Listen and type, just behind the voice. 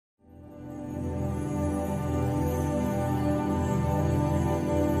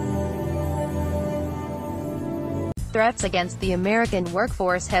threats against the American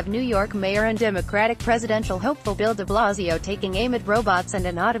workforce have New York Mayor and Democratic presidential hopeful Bill de Blasio taking aim at robots and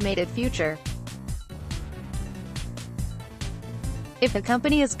an automated future. If a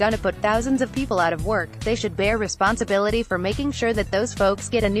company is gonna put thousands of people out of work, they should bear responsibility for making sure that those folks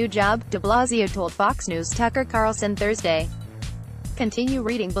get a new job, de Blasio told Fox News' Tucker Carlson Thursday. Continue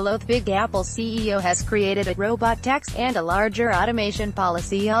reading below. The Big Apple CEO has created a robot tax and a larger automation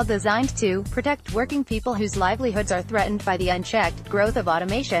policy, all designed to protect working people whose livelihoods are threatened by the unchecked growth of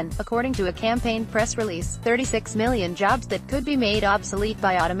automation, according to a campaign press release. 36 million jobs that could be made obsolete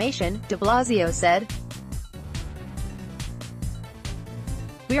by automation, de Blasio said.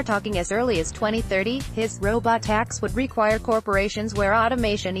 "We are talking as early as 2030. His robot tax would require corporations where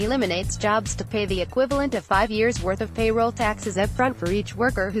automation eliminates jobs to pay the equivalent of 5 years' worth of payroll taxes up front for each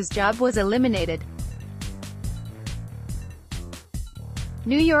worker whose job was eliminated."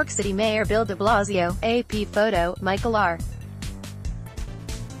 New York City Mayor Bill de Blasio, AP photo, Michael R.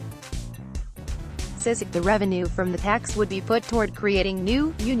 says the revenue from the tax would be put toward creating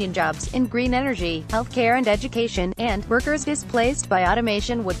new, union jobs, in green energy, healthcare and education, and workers displaced by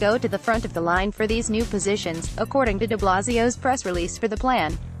automation would go to the front of the line for these new positions, according to de Blasio's press release for the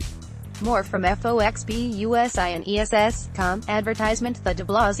plan. More from FOXBUSI and ESS.com. Advertisement. The de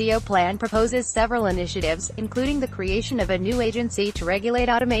Blasio plan proposes several initiatives, including the creation of a new agency to regulate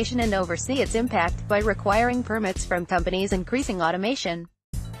automation and oversee its impact, by requiring permits from companies increasing automation.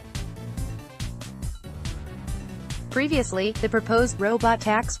 Previously, the proposed robot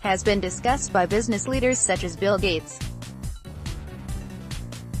tax has been discussed by business leaders such as Bill Gates.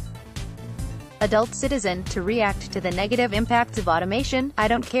 Adult Citizen. To react to the negative impacts of automation, I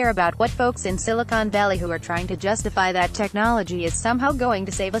don't care about what folks in Silicon Valley who are trying to justify that technology is somehow going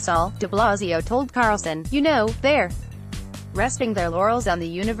to save us all, de Blasio told Carlson. "You know, they're resting their laurels on the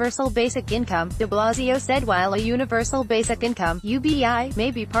universal basic income," de Blasio said. While a universal basic income, UBI,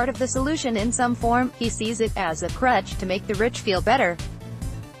 may be part of the solution in some form, he sees it as a crutch to make the rich feel better.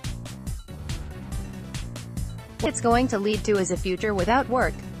 What it's going to lead to is a future without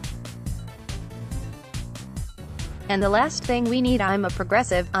work. And the last thing we need. I'm a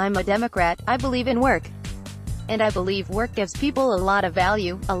progressive, I'm a Democrat, I believe in work. And I believe work gives people a lot of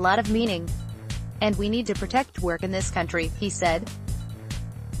value, a lot of meaning. And we need to protect work in this country, he said.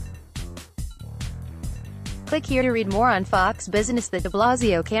 Click here to read more on Fox Business. The de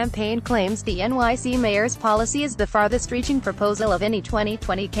Blasio campaign claims the NYC mayor's policy is the farthest-reaching proposal of any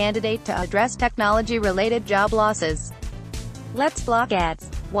 2020 candidate to address technology-related job losses. Let's block ads.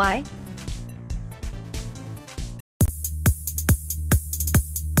 Why?